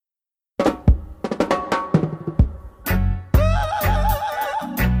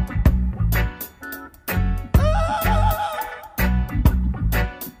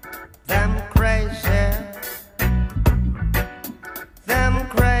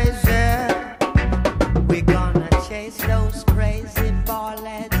We're gonna chase those crazy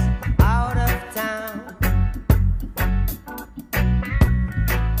ballets out of town.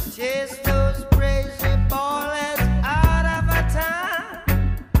 Chase those crazy ballets out of town.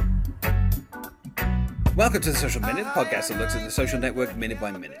 Welcome to the Social Minute, the podcast that looks at the social network minute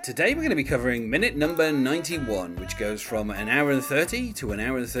by minute. Today we're going to be covering minute number 91, which goes from an hour and 30 to an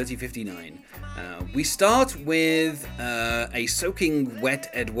hour and 30:59. We start with a soaking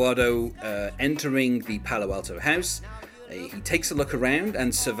wet Eduardo entering the Palo Alto house. He takes a look around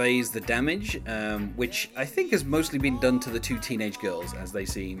and surveys the damage, which I think has mostly been done to the two teenage girls as they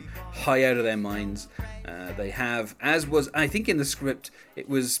seem high out of their minds. They have, as was, I think in the script, it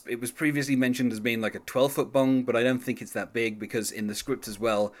was previously mentioned as being like a 12-foot bong, but I don't think it's that big because in the script as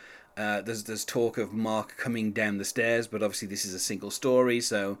well, there's talk of Mark coming down the stairs, but obviously this is a single story,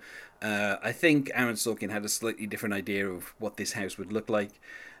 so I think Aaron Sorkin had a slightly different idea of what this house would look like.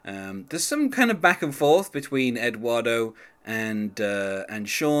 There's some kind of back and forth between Eduardo and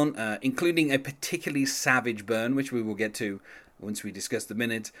Sean, including a particularly savage burn, which we will get to once we discuss the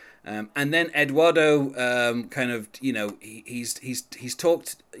minute. And then Eduardo he's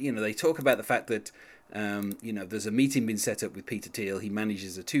talked, they talk about the fact that there's a meeting been set up with Peter Thiel. He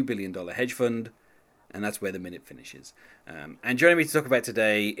manages a $2 billion hedge fund, and that's where the minute finishes. And joining me to talk about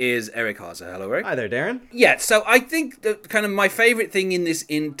today is Eric Harzer. Hello, Eric. Hi there, Darren. Yeah, so I think that kind of my favorite thing in this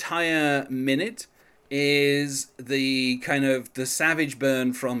entire minute is the kind of the savage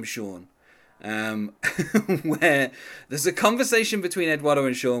burn from Sean. Where there's a conversation between Eduardo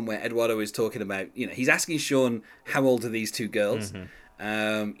and Sean where Eduardo is talking about, he's asking Sean, how old are these two girls?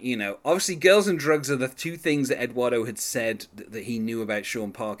 Mm-hmm. Obviously girls and drugs are the two things that Eduardo had said that he knew about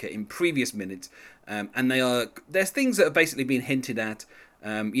Sean Parker in previous minutes. And there's things that have basically been hinted at.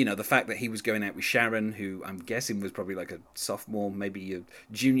 The fact that he was going out with Sharon, who I'm guessing was probably like a sophomore, maybe a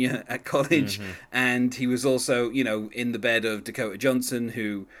junior at college. Mm-hmm. And he was also, in the bed of Dakota Johnson,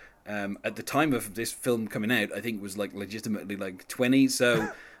 who at the time of this film coming out, I think was like legitimately like 20.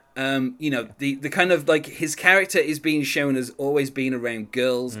 So, the kind of like his character is being shown as always being around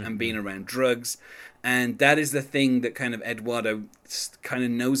girls and being around drugs. And that is the thing that kind of Eduardo kind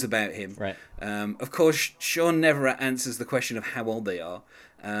of knows about him. Right. Of course, Sean never answers the question of how old they are.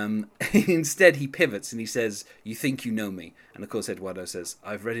 Instead, he pivots and he says, "You think you know me?" And of course, Eduardo says,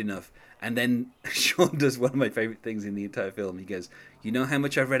 "I've read enough." And then Sean does one of my favorite things in the entire film. He goes, "You know how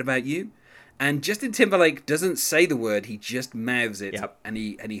much I've read about you?" And Justin Timberlake doesn't say the word; he just mouths it. Yep. And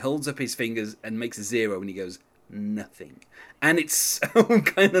he holds up his fingers and makes a zero, and he goes, "Nothing." And it's so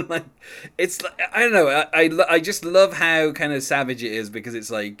kind of like, it's like, I don't know, I just love how kind of savage it is, because it's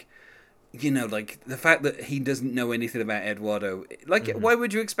like, like the fact that he doesn't know anything about Eduardo. Like, why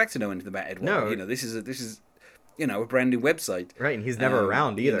would you expect to know anything about Eduardo? No. This is a brand new website. Right, and he's never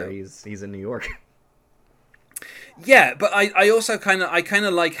around either. He's in New York. Yeah, but I also kind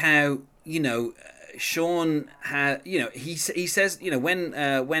of like how, Sean had, he says,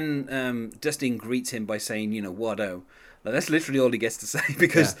 when Dustin greets him by saying, "Wado," like, that's literally all he gets to say,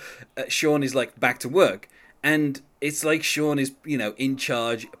 because Sean is like back to work, and it's like Sean is, in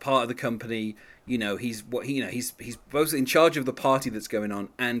charge, part of the company. He's both in charge of the party that's going on,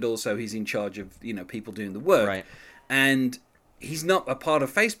 and also he's in charge of, people doing the work. Right. And he's not a part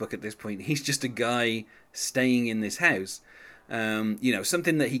of Facebook at this point. He's just a guy staying in this house.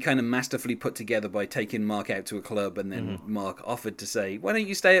 Something that he kind of masterfully put together by taking Mark out to a club, and then Mark offered to say, "Why don't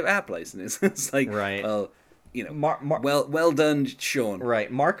you stay at our place?" And it's like, right. Well, well done, Sean.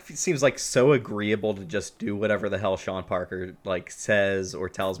 Right. Mark seems like so agreeable to just do whatever the hell Sean Parker like says or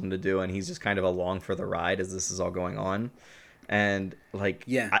tells him to do, and he's just kind of along for the ride as this is all going on. And like,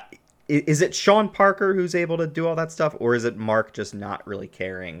 is it Sean Parker who's able to do all that stuff, or is it Mark just not really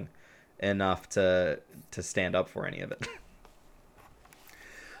caring enough to stand up for any of it?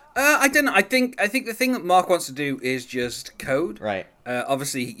 I don't know. I think the thing that Mark wants to do is just code. Right.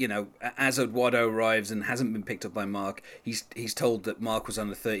 Obviously, as Eduardo arrives and hasn't been picked up by Mark, he's told that Mark was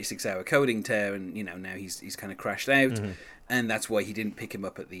on a 36-hour coding tear, and now he's kind of crashed out, and that's why he didn't pick him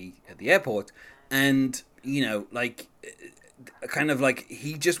up at the airport. And kind of like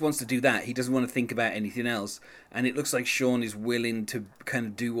he just wants to do that. He doesn't want to think about anything else. And it looks like Sean is willing to kind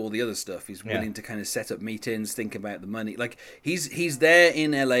of do all the other stuff. He's willing to kind of set up meetings, think about the money. Like he's there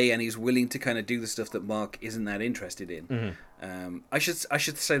in LA, and he's willing to kind of do the stuff that Mark isn't that interested in. I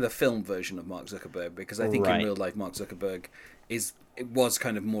should say the film version of Mark Zuckerberg, because I think in real life Mark Zuckerberg was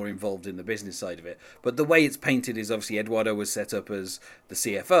kind of more involved in the business side of it. But the way it's painted is obviously Eduardo was set up as the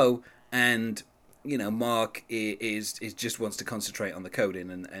CFO, and Mark is just wants to concentrate on the coding,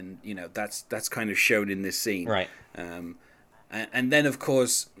 and that's kind of shown in this scene. Right. And then, of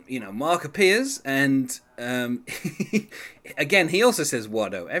course, Mark appears, and again, he also says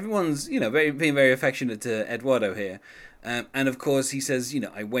Wado. Everyone's, being very affectionate to Eduardo here. And, of course, he says,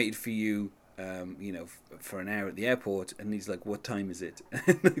 I waited for you, for an hour at the airport. And he's like, what time is it?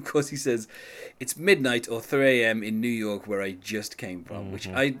 And, of course, he says, it's midnight or 3 a.m. in New York, where I just came from. Which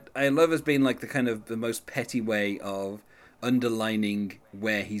I love as being, like, the kind of the most petty way of underlining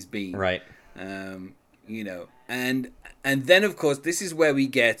where he's been. Right. And then, of course, this is where we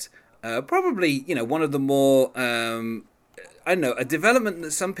get probably, one of the more, a development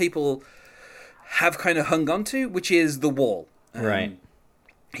that some people have kind of hung on to, which is the wall. Right.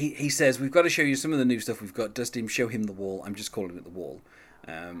 He says, we've got to show you some of the new stuff we've got. Dustin, show him the wall. I'm just calling it the wall.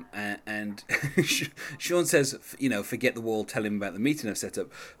 And Sean says, forget the wall, tell him about the meeting I've set up.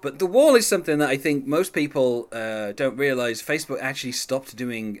 But the wall is something that I think most people don't realize Facebook actually stopped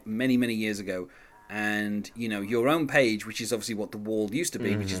doing many, many years ago. And, your own page, which is obviously what the wall used to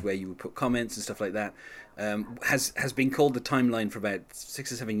be, which is where you would put comments and stuff like that, has been called the timeline for about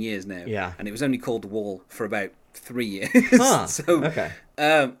 6 or 7 years now. Yeah. And it was only called the wall for about 3 years. Huh. So, okay.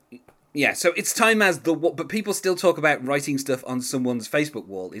 So it's time as the wall, but people still talk about writing stuff on someone's Facebook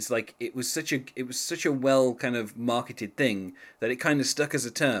wall. It's like it was such a well kind of marketed thing that it kind of stuck as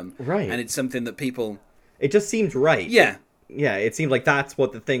a term. Right. And it's something that people... It just seemed right. Yeah. Yeah, it seemed like that's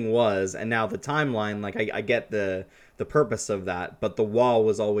what the thing was, and now the timeline, like, I get the purpose of that, but the wall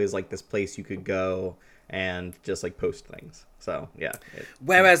was always, like, this place you could go and just, like, post things. So, yeah.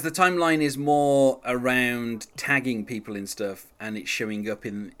 Whereas the timeline is more around tagging people in stuff, and it's showing up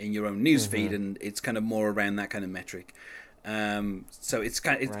in your own newsfeed, and it's kind of more around that kind of metric. So it's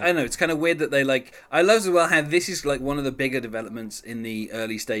kind of, right. I don't know, it's kind of weird that they I love as well how this is like one of the bigger developments in the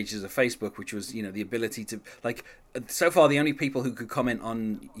early stages of Facebook, which was, the ability to, so far the only people who could comment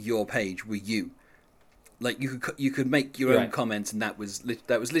on your page were you. Like you could make your own comments, and that was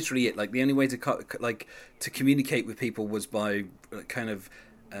literally it. Like the only way to communicate with people was by kind of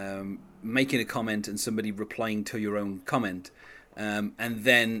making a comment and somebody replying to your own comment. And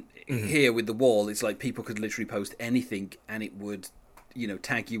then here with the wall, it's like people could literally post anything, and it would,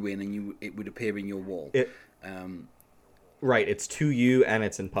 tag you in, and it would appear in your wall. Right, it's to you, and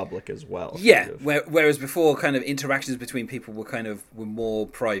it's in public as well. Yeah, whereas before, kind of interactions between people were more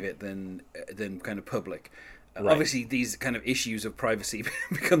private than kind of public. Right. Obviously, these kind of issues of privacy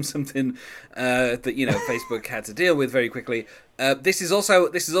become something that Facebook had to deal with very quickly. This is also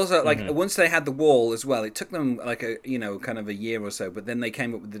like once they had the wall as well, it took them like kind of a year or so, but then they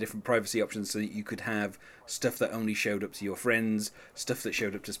came up with the different privacy options so that you could have stuff that only showed up to your friends, stuff that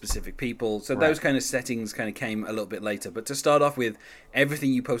showed up to specific people. So those kind of settings kind of came a little bit later. But to start off with,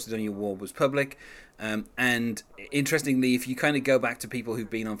 everything you posted on your wall was public. And interestingly, if you kind of go back to people who've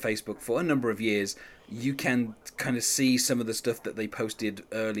been on Facebook for a number of years, you can kind of see some of the stuff that they posted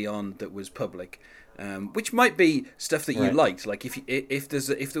early on that was public, which might be stuff that you liked. Like if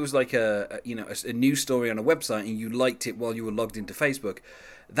there was like a news story on a website and you liked it while you were logged into Facebook,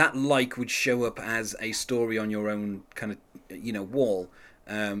 that would show up as a story on your own kind of wall.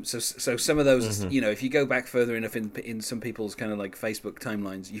 So some of those, if you go back further enough in some people's kind of like Facebook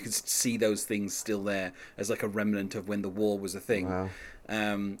timelines, you can see those things still there as like a remnant of when the wall was a thing. Wow.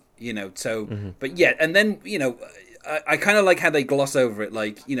 But yeah, and then, I kind of like how they gloss over it.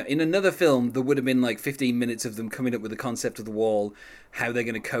 Like, in another film, there would have been like 15 minutes of them coming up with the concept of the wall, how they're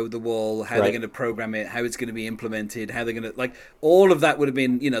going to code the wall, how they're going to program it, how it's going to be implemented, how they're going to, all of that would have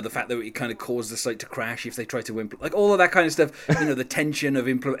been, the fact that it kind of caused the site to crash if they try to implement, all of that kind of stuff, the tension of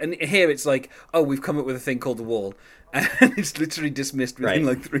and here it's like, oh, we've come up with a thing called the wall. And it's literally dismissed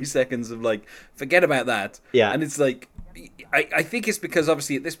within 3 seconds of forget about that. Yeah. And it's like, I think it's because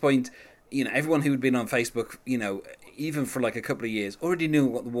obviously at this point, everyone who had been on Facebook, even for a couple of years, already knew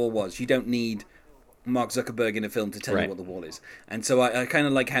what the wall was. You don't need Mark Zuckerberg in a film to tell you what the wall is. And so I kind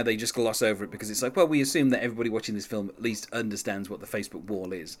of like how they just gloss over it, because it's like, well, we assume that everybody watching this film at least understands what the Facebook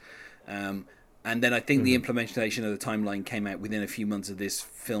wall is. And then I think the implementation of the timeline came out within a few months of this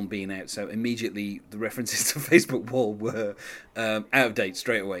film being out. So immediately the references to Facebook wall were out of date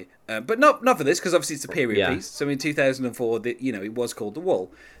straight away. But not for this, because obviously it's a period piece. So in 2004, it was called The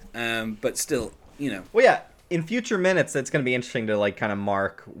Wall. But still, Well, yeah, in future minutes, it's going to be interesting to kind of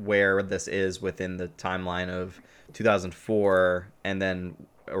mark where this is within the timeline of 2004 and then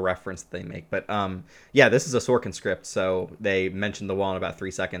a reference that they make. But this is a Sorkin script, so they mention the wall in about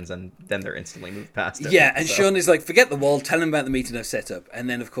 3 seconds, and then they're instantly moved past it. Yeah, and so Sean is like, forget the wall, tell him about the meeting I've set up. And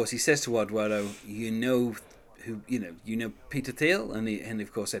then, of course, he says to Eduardo, you know Peter Thiel? And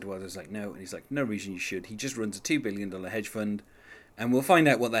of course, Eduardo's like, no. And he's like, no reason you should. He just runs a $2 billion hedge fund. And we'll find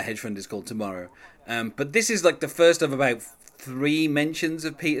out what that hedge fund is called tomorrow. But this is the first of about 3 mentions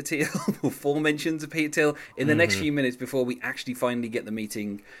of Peter Thiel or 4 mentions of Peter Thiel in the next few minutes before we actually finally get the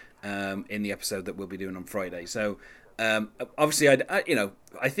meeting in the episode that we'll be doing on Friday. So obviously,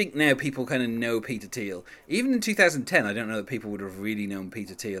 I think now people kind of know Peter Thiel. Even in 2010, I don't know that people would have really known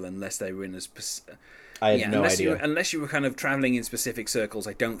Peter Thiel unless they were in a I had no idea. Unless you were kind of traveling in specific circles,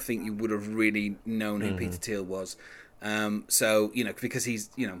 I don't think you would have really known who Peter Thiel was. So, because he's,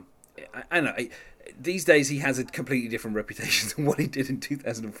 I don't know. These days, he has a completely different reputation than what he did in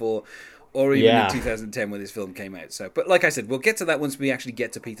 2004 or even in 2010 when this film came out. So, but like I said, we'll get to that once we actually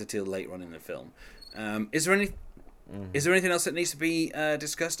get to Peter Thiel later on in the film. Is there anything else that needs to be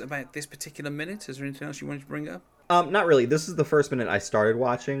discussed about this particular minute? Is there anything else you wanted to bring up? Not really. This is the first minute I started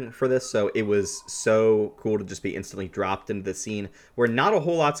watching for this, so it was so cool to just be instantly dropped into the scene where not a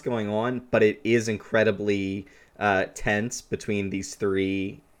whole lot's going on, but it is incredibly tense between these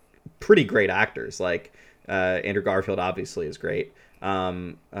 3 pretty great actors. Like Andrew Garfield obviously is great. Oh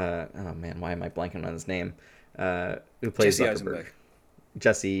man, why am I blanking on his name? Who plays Jesse Zuckerberg?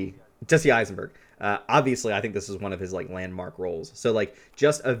 Eisenberg. Jesse Eisenberg. Obviously, I think this is one of his like landmark roles. So like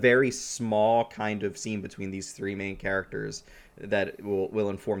just a very small kind of scene between these 3 main characters that will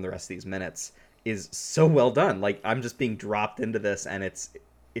inform the rest of these minutes is so well done. Like I'm just being dropped into this, and it's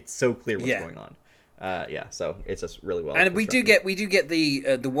so clear what's going on. So it's just really well. And we do get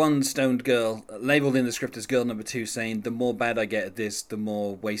the one stoned girl labeled in the script as girl number 2 saying, "The more bad I get at this, the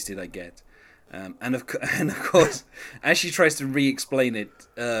more wasted I get." And of course, as she tries to re-explain it,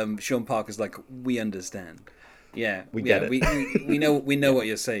 Sean Parker's like, "We understand, we get it. We know what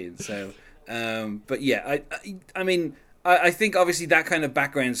you're saying." So, but yeah, I think obviously that kind of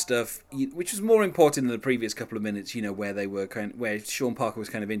background stuff, which was more important in the previous couple of minutes, where they were where Sean Parker was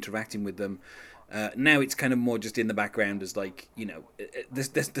kind of interacting with them. Now it's kind of more just in the background as like,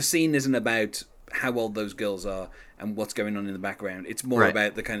 the scene isn't about how old those girls are and what's going on in the background. It's more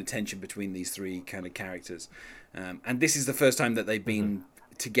about the kind of tension between these 3 kind of characters. And this is the first time that they've been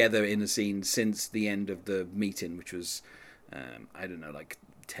together in a scene since the end of the meeting, which was, I don't know, like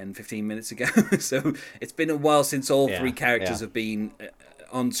 10, 15 minutes ago. So it's been a while since all 3 characters have been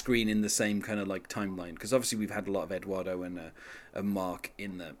on screen in the same kind of like timeline. Because obviously we've had a lot of Eduardo and Mark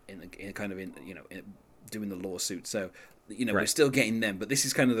in doing the lawsuit. So, we're still getting them, but this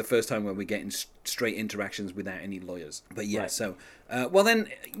is kind of the first time where we're getting straight interactions without any lawyers. But so, well then,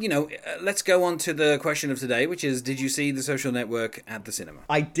 let's go on to the question of today, which is, did you see The Social Network at the cinema?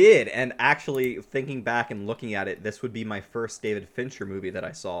 I did, and actually thinking back and looking at it, this would be my first David Fincher movie that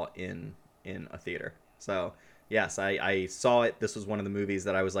I saw in a theater. So, yes, I saw it. This was one of the movies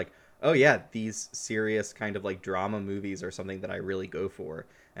that I was like, oh yeah, these serious kind of like drama movies are something that I really go for.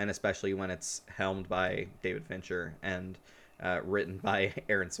 And especially when it's helmed by David Fincher and written by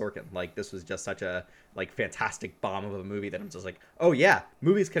Aaron Sorkin. Like, this was just such a like fantastic bomb of a movie that I'm just like, oh yeah,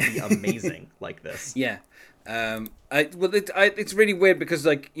 movies can be amazing like this. Yeah, it's really weird because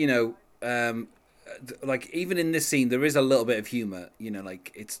like like even in this scene there is a little bit of humor.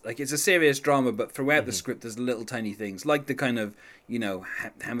 Like it's a serious drama, but throughout the script there's little tiny things like the kind of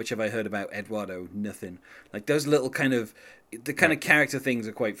how much have I heard about Eduardo? Nothing. Like those little kind of the kind of character things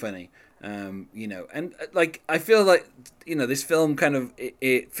are quite funny. And like I feel like this film kind of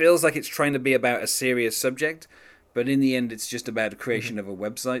it feels like it's trying to be about a serious subject, but in the end it's just about the creation of a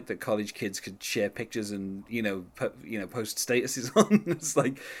website that college kids could share pictures and post statuses on. It's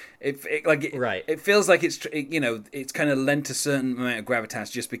like it feels like it's kind of lent a certain amount of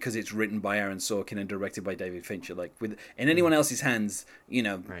gravitas just because it's written by Aaron Sorkin and directed by David Fincher. Like in anyone else's hands,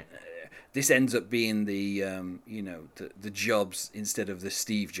 this ends up being the the Jobs instead of the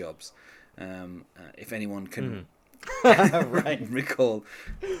Steve Jobs, if anyone can recall,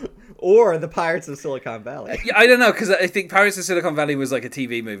 or the Pirates of Silicon Valley. I don't know, because I think Pirates of Silicon Valley was like a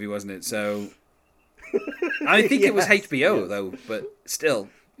TV movie, wasn't it? So I think it was HBO though, but still,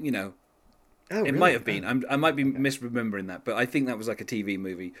 it might have been. I might be misremembering that, but I think that was like a TV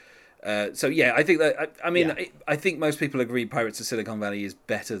movie. So yeah, I think that I think most people agree Pirates of Silicon Valley is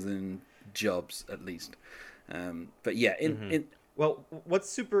better than Jobs, at least. But yeah, well, what's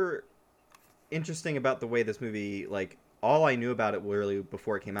super interesting about the way this movie, like, all I knew about it really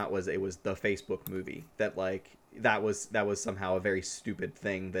before it came out was it was the Facebook movie. That like that was somehow a very stupid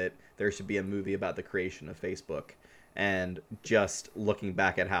thing, that there should be a movie about the creation of Facebook. And just looking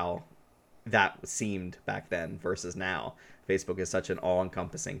back at how that seemed back then versus now, Facebook is such an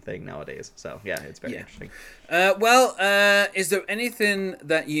all-encompassing thing nowadays. So yeah, it's very interesting. Is there anything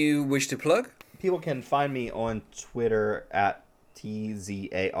that you wish to plug? People can find me on Twitter at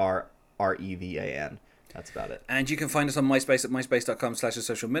TZARREVAN. That's about it. And you can find us on MySpace at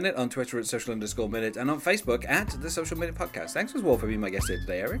myspace.com/thesocialminute, on Twitter at social_minute, and on Facebook at The Social Minute Podcast. Thanks as well for being my guest here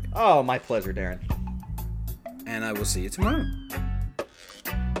today, Eric. Oh, my pleasure, Darren. And I will see you tomorrow.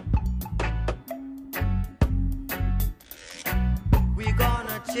 We're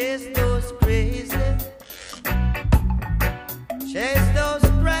gonna chase those crazy, chase those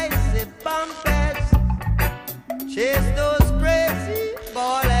crazy bumpers, chase those crazy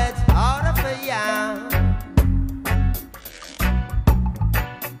bullets out of a yam.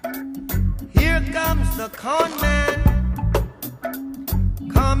 Here comes the con man,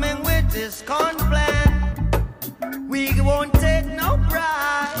 coming with his con plan. We won't take no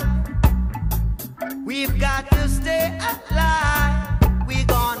bribe. We've got to stay alive. We're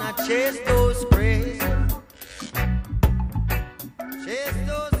gonna chase those